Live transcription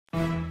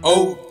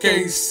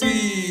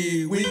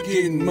OKC, we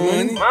getting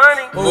money.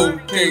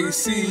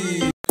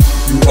 OKC, you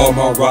are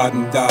my ride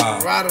and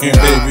die. And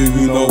baby,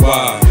 you know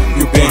why.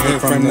 You been here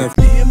from the.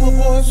 Me and my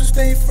boys will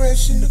stay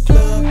fresh in the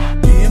club.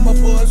 Me and my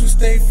boys will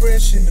stay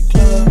fresh in the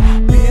club.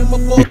 Me and my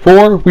boys.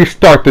 Before we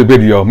start the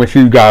video, make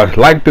sure you guys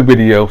like the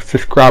video,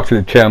 subscribe to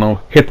the channel,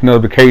 hit the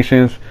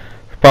notifications,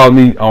 follow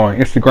me on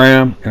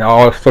Instagram and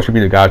all social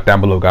media guys down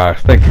below,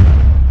 guys. Thank you.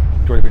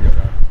 Enjoy the video,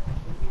 guys.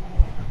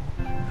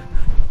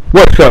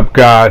 What's up,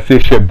 guys?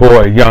 It's your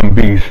boy Young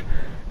Beast,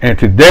 and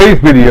today's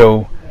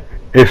video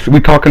is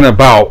we talking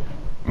about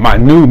my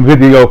new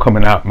video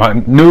coming out,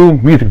 my new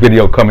music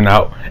video coming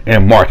out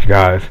in March,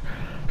 guys.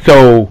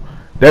 So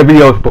that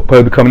video is supposed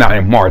to be coming out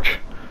in March.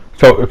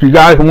 So if you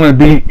guys want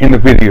to be in the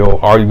video,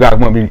 or you guys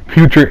want to be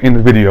featured in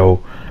the video,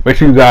 make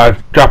sure you guys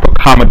drop a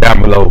comment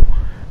down below.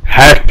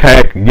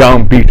 Hashtag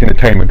Young Beast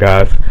Entertainment,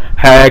 guys.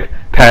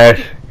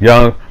 Hashtag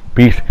Young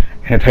Beast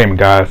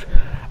Entertainment, guys.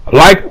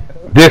 Like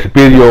this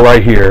video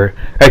right here.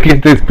 That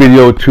gets this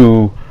video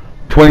to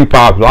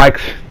 25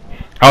 likes.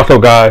 Also,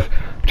 guys,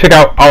 check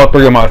out all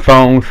 3 of my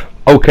songs: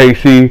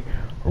 OKC,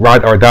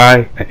 Ride or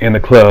Die, and In the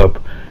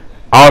Club.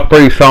 All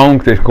 3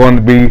 songs is going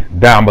to be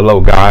down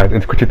below, guys.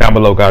 It's down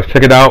below, guys.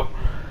 Check it out.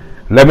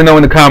 Let me know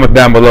in the comments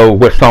down below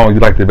what song you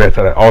like the best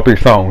out of all 3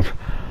 songs.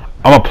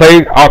 I'm gonna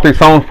play all 3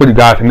 songs for you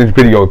guys in this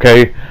video,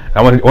 okay?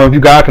 I want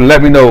you guys to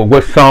let me know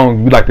what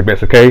song you like the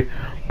best, okay?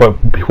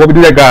 But before we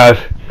do that, guys,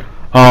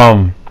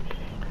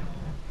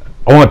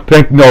 I want to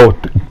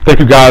thank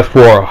you guys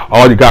for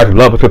all you guys'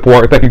 love and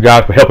support. Thank you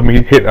guys for helping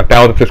me hit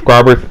 1,000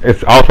 subscribers.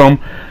 It's awesome.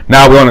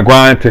 Now we're on the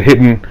grind to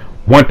hitting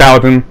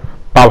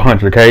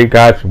 1,500, okay,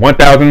 guys?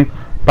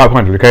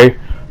 1,500, okay?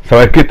 So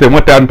let's get to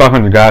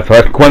 1,500, guys. So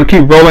let's going to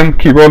keep rolling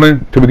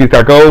till we get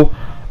that goal.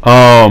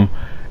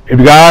 If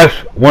you guys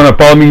want to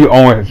follow me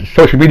on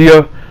social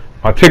media,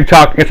 on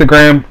TikTok,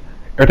 Instagram,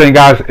 everything,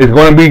 guys, is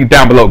going to be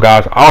down below,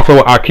 guys. Also,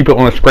 I'll keep it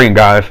on the screen,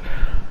 guys.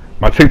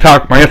 My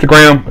TikTok, my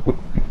Instagram.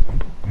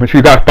 Make sure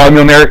you guys follow me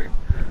on there,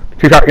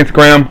 TikTok,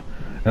 Instagram,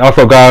 and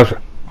also, guys,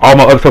 all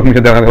my other social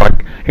media down there,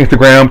 like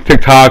Instagram,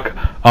 TikTok,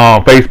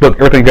 Facebook,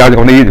 everything you guys are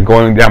gonna need is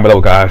going down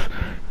below, guys.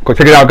 Go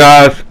check it out,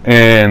 guys,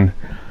 and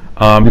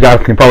you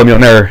guys can follow me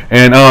on there.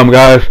 And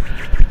guys,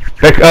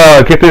 let's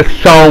get this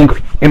song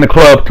In the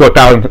Club to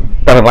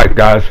 1,000 likes,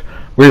 guys.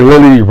 We're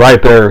really right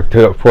there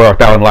for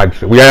 1,000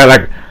 likes. We had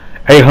like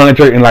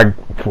 800 and I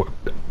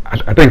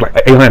think like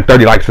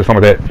 830 likes or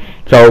something like that.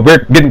 So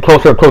we're getting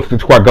closer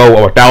to our goal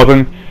of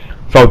 1,000.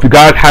 So if you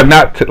guys have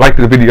not liked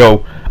the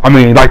video,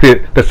 liked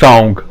the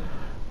song,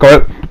 go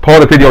pause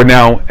the video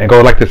now and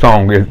go like the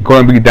song. It's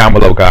going to be down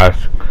below, guys.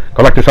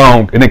 Go like the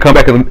song and then come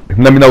back and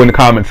let me know in the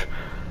comments,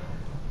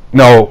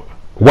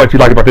 what you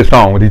like about this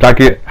song. Did you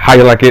like it? How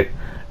you like it?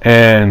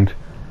 And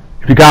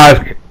if you guys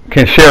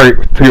can share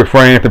it to your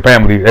friends and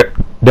family, that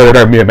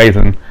would be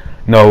amazing.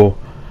 I'm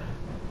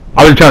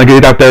just trying to get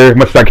it out there as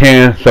much as I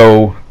can,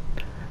 so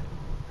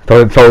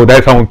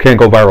that song can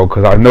go viral,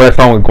 because I know that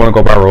song is going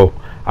to go viral.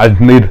 I just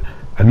need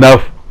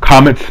enough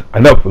comments,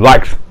 enough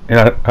likes,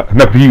 and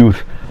enough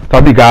views. So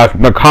I need, guys,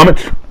 enough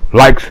comments,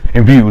 likes,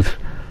 and views.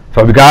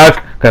 So if you guys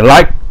can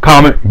like,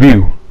 comment,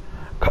 view.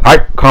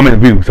 Like, comment,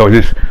 and view. So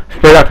just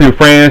spread out to your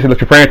friends and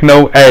let your friends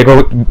know, hey,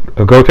 go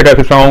check out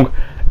this song.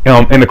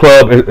 In the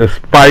Club, it's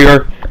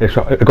fire.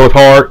 It goes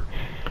hard.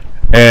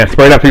 And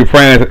spread it out to your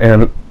friends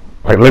and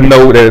let them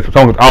know that this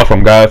song is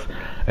awesome, guys.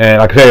 And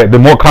like I said, the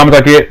more comments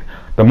I get,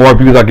 the more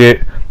views I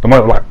get, the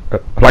more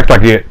likes I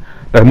get,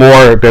 the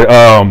more that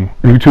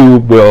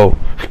YouTube will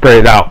spread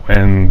it out,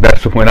 and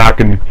that's when I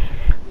can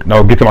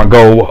get to my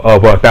goal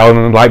of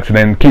 1,000 likes, and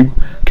then keep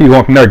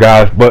going from there,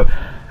 guys. But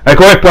let's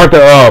go ahead and start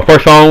the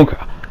first song.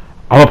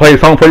 I'm gonna play a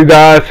song for you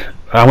guys.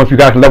 I want you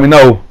guys to let me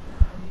know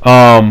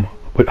how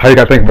you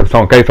guys think about the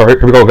song. Okay, so here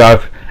we go,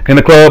 guys. In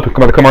the Club, I'm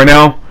about to come right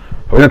now.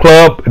 So In the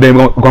Club, and then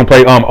we're gonna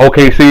play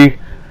OKC,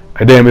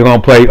 and then we're gonna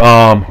play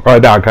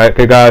Right Down.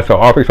 Okay, guys. So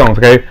all 3 songs.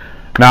 Okay.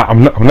 Now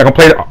I'm not gonna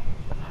play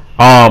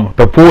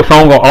the full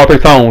song on all 3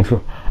 songs.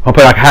 I'm gonna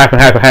play like half and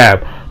half and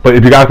half. But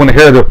if you guys want to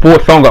hear the full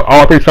song of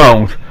all 3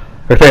 songs,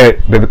 like I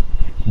said, the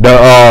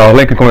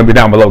link is going to be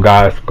down below,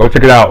 guys. Go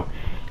check it out.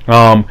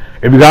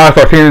 If you guys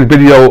are seeing this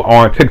video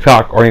on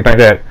TikTok or anything like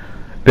that,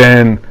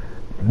 then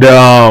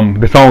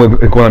the song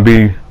is going to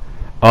be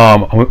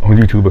on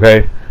YouTube.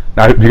 Okay.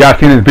 Now, if you guys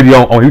seen this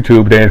video on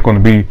YouTube, then it's going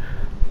to be,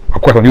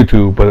 of course, on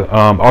YouTube. But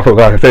also,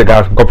 guys, like I said,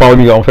 guys, go follow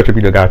me on social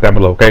media, guys, down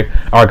below. Okay.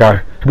 All right, guys.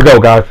 Here we go,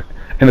 guys.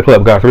 In the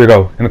Club, guys. Here we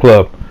go. In the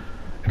Club.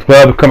 The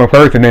Club is coming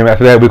first, and then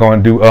after that we're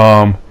gonna do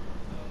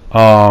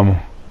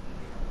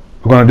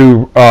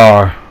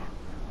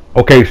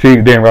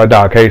OKC, then Ride or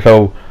Die. Okay,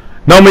 so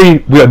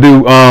normally we'll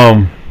do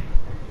OKC,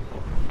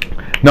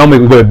 normally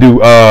we'll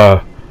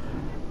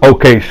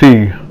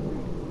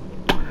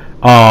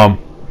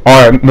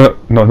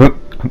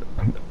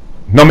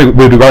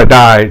do Ride or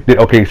Die, then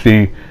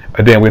OKC,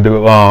 and then we'll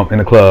do In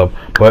the Club.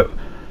 But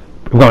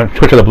we're gonna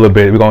switch it up a little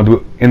bit. We're gonna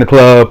do In the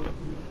Club,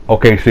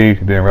 OKC,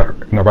 then Ride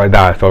or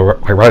Die. So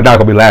Ride or Die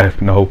gonna be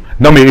last.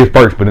 Normally it's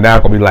first, but then now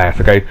it's gonna be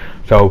last. Okay,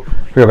 so here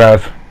we go,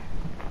 guys.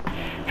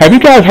 Have you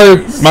guys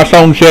heard my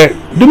songs yet?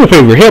 Do me a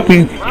favor, help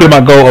me hit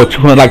my goal of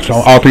 200 likes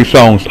on all 3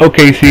 songs.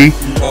 OKC,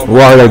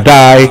 Ride or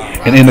Die,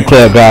 and In the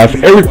Club, guys.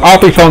 All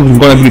 3 songs are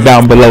going to be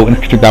down below, in the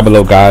description down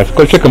below, guys.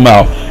 Go check them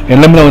out, and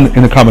let me know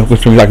in the comments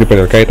which one you like it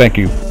better, okay? Thank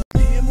you.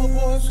 Me and my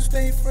boys, we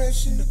stay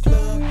fresh in the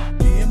club.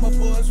 Me and my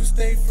boys, we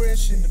stay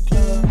fresh in the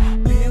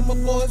club. Me and my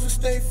boys, we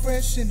stay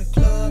fresh in the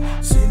club.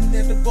 Sitting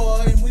at the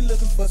bar and we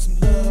looking for some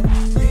love.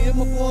 Me and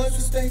my boys, we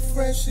stay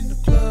fresh in the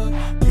club.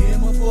 Me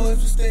and my boys,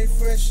 we stay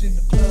fresh in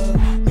the club.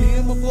 Me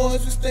and my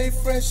boys, we stay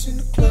fresh in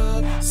the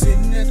club.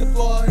 Sitting at the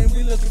bar and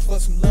we looking for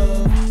some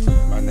love.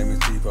 My name is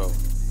Devo.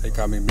 They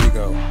call me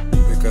Migo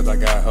because I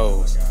got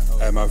hoes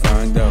at my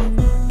front door,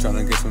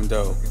 tryna get some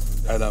dough.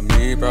 That on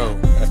me, bro.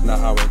 That's not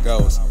how it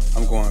goes.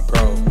 I'm going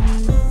pro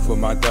for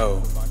my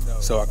dough,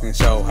 so I can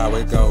show how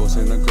it goes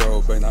in the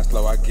grove. And I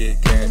slow, I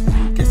get cash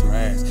and get some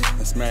ass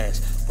and smash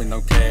with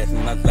no cash.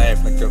 And I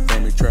laugh like your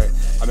family track.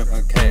 I make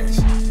my cash.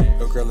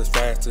 Your girl is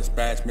fast to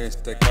smash,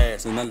 Mr.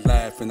 Cash. And I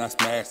laugh and I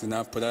smash and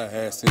I put her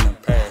ass in the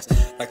past.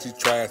 Like she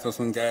trash, throw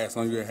some gas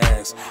on your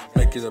ass.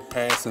 Make it a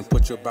pass and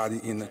put your body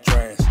in the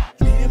trash.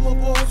 Me and my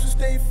boys, we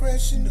stay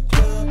fresh in the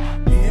club.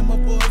 Me and my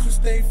boys, we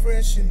stay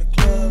fresh in the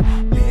club.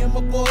 Me and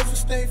my boys, we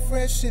stay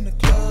fresh in the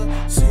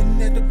club.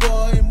 Sitting at the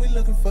bar and we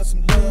looking for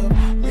some love.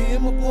 Me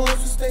and my boys,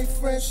 we stay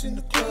fresh in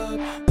the club.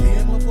 Me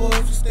and my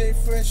boys, we stay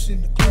fresh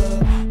in the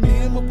club. Me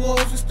and my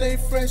boys, we stay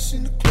fresh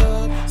in the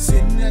club.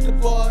 Sitting at the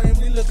bar and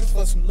we looking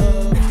for some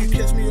love. If you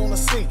catch me on the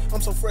scene,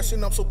 I'm so fresh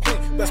and I'm so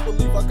clean. Best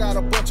believe I got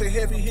a bunch of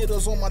heavy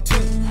hitters on my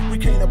team. We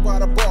came up by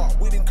the bar,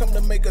 we didn't come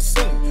to make a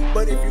scene.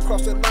 But if you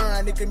cross the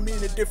line, it can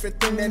mean a different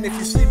thing. And if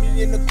you see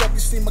me in the club, you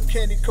see my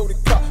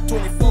candy-coated car.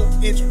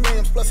 24-inch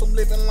rims, plus I'm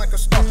living like a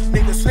star.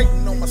 Niggas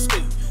hating on my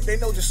skate, they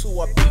know just who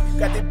I be.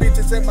 Got they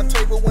bitches at my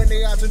table when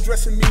they eyes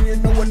addressing me. You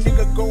know a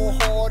nigga go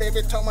hard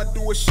every time I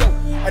do a show.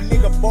 A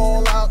nigga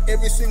ball out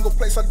every single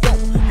place I go.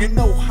 You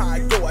know how I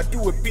go, I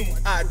do it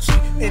B.I.G.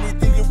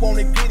 Anything you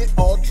wanna get it,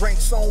 all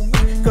drinks on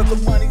me. Cause the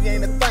money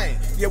ain't a thing,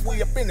 yeah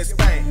we up in this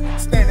thing.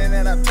 Standing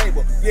at our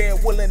table, yeah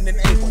willing and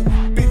able.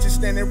 Bitches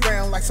standing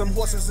around like some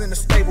horses in the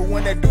stable.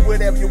 When they do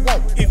whatever you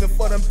want, even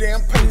for them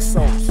damn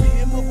pesos. Me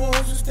and my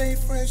boys, we stay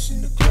fresh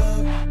in the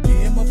club.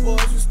 Me and my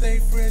boys, we stay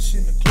fresh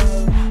in the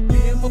club.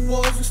 Me and my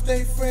boys, we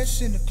stay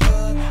fresh in the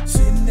club.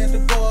 Sitting at the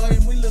bar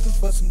and we looking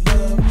for some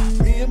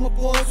love. Me and my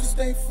boys, we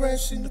stay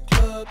fresh in the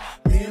club.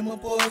 Me and my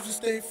boys, we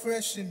stay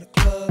fresh in the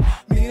club.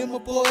 Me and my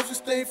boys, we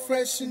stay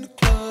fresh in the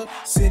club.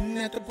 Sitting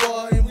at the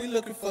bar and we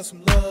looking for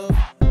some love.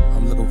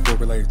 I'm looking for a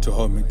relator to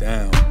hold me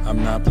down.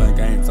 I'm not playing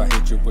games, I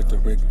hit you with the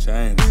Rick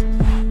James.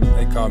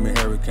 They call me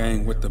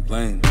Hurricane with the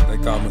bling. They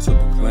call me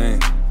Super Clean.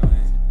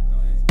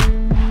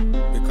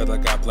 Because I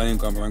got blame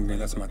going green,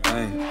 that's my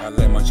thing. I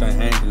let my chain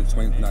hang in the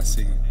twin when I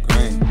see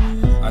green.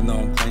 I know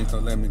I'm clean, so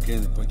let me get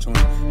in between.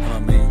 I'm a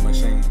mean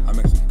machine, I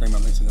make some scream, I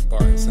link to the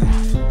bar and sing.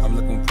 I'm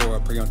looking for a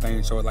pretty young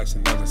thing, show it like she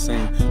never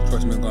seen.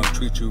 Trust me, I'm gonna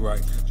treat you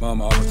right.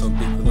 Mama always so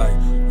big for life.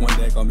 One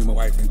day I'm gonna be my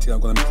wife until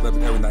I'm gonna be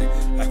clubbing every night.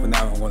 After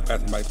now, I'm gonna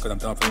pass my life because I'm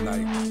done for the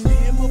night. Me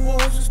and my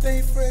boys, we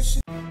stay fresh.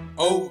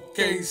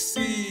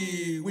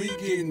 OKC, we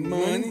getting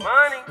money.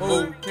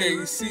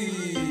 OKC,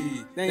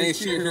 they ain't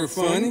shit here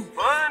funny.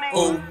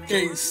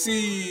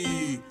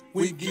 OKC,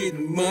 we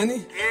getting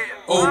money.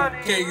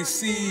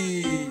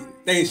 OKC,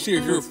 they ain't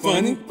shit here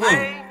funny.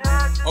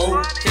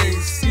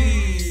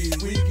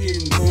 OKC, we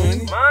getting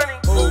money.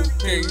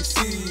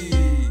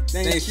 OKC, they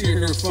ain't shit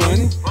here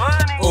funny.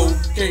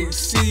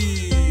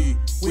 OKC,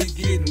 we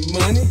getting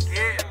money.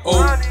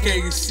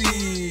 OKC,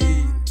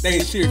 they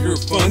ain't shit here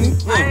funny.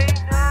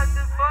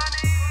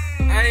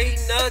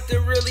 Ain't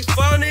nothing really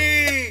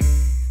funny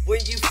when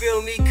you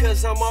feel me,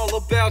 cause I'm all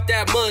about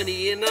that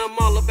money and I'm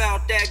all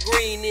about that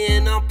green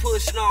and I'm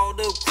pushing all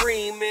the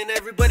cream and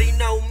everybody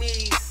know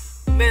me.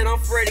 Man, I'm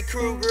Freddy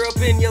Krueger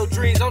up in your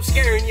dreams, I'm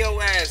scaring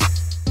your ass.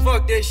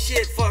 Fuck that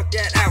shit, fuck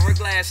that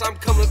hourglass, I'm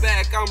coming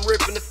back, I'm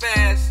ripping the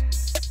fast.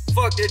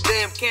 Fuck the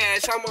damn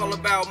cash, I'm all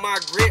about my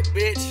grip,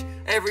 bitch.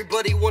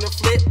 Everybody wanna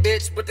flip,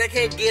 bitch, but they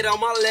can't get on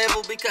my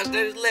level because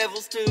there's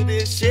levels to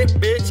this shit,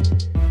 bitch.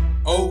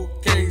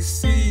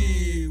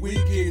 OKC, we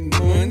getting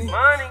money.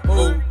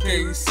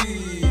 OKC,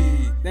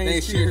 they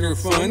ain't shit here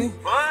funny.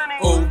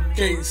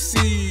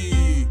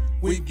 OKC,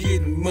 we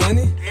getting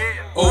money.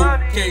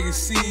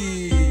 OKC,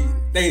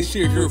 they ain't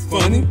shit here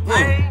funny.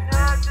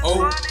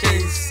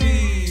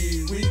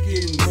 OKC, we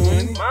getting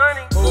money.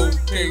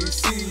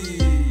 OKC,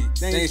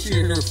 they ain't shit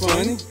here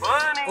funny.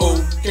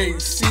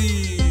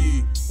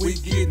 OKC, we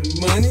getting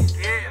money.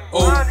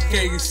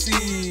 OKC,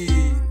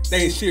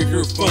 they ain't shit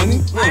here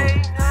funny.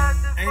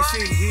 Ain't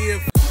shit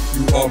here.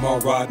 You are my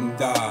ride and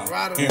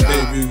die, and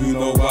baby, you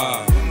know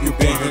why. You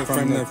been here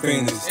from the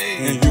finish,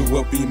 and you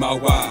will be my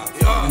wife.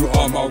 You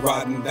are my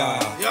ride and die,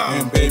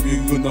 and baby,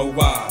 you know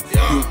why.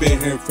 You been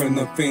here from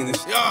the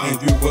finish,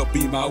 and you will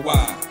be my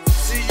wife.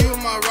 See, you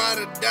my ride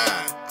or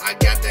die. I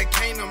got that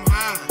cane, I'm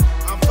high.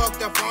 I'm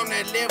fucked up on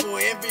that level.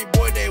 Every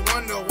boy, they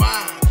wonder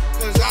why.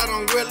 Cause I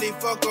don't really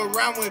fuck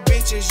around with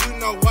bitches, you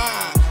know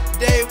why.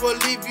 They will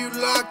leave you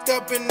locked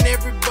up and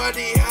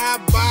everybody high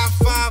by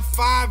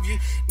 5'5". You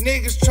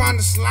niggas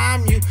tryna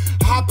slime you.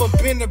 Hop up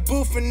in the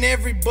booth and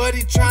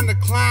everybody tryna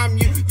climb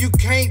you. You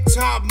can't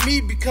top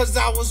me because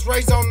I was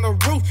raised on the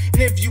roof.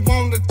 And if you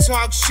wanna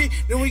talk shit,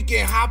 then we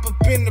can hop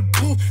up in the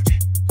booth.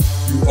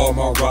 You are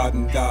my ride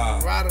and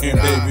die,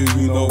 and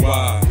baby, you know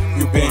why.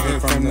 You been here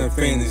from the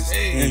finish,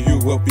 and you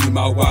will be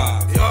my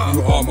wife.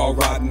 You are my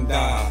ride and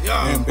die,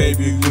 and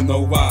baby, you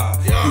know why.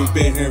 You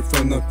been here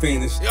from the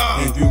finish,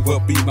 and you will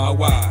be my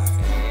wife.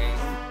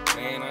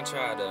 Man, I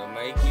try to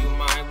make you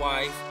my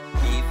wife,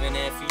 even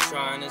if you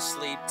trying to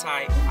sleep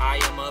tight. I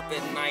am up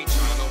at night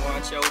trying to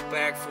watch your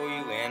back for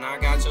you, and I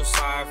got your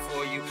side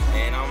for you.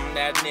 And I'm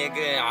that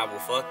nigga, I will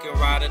fucking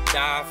ride or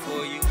die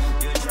for you.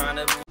 You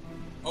trying to...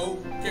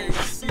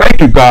 Thank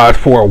you guys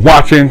for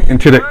watching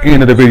until the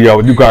end of the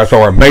video. You guys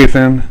are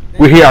amazing.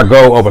 We hit our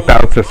goal of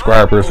 1,000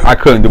 subscribers. I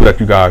couldn't do it without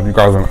you guys. You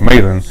guys are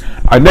amazing.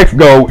 Our next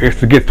goal is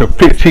to get to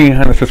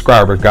 1,500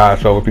 subscribers,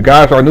 guys. So if you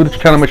guys are new to the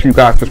channel, make sure you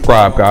guys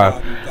subscribe,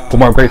 guys, for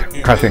more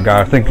great content,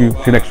 guys. Thank you. See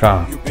you next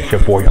time. It's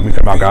your boy, Young Me,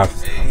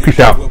 guys. Peace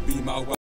out.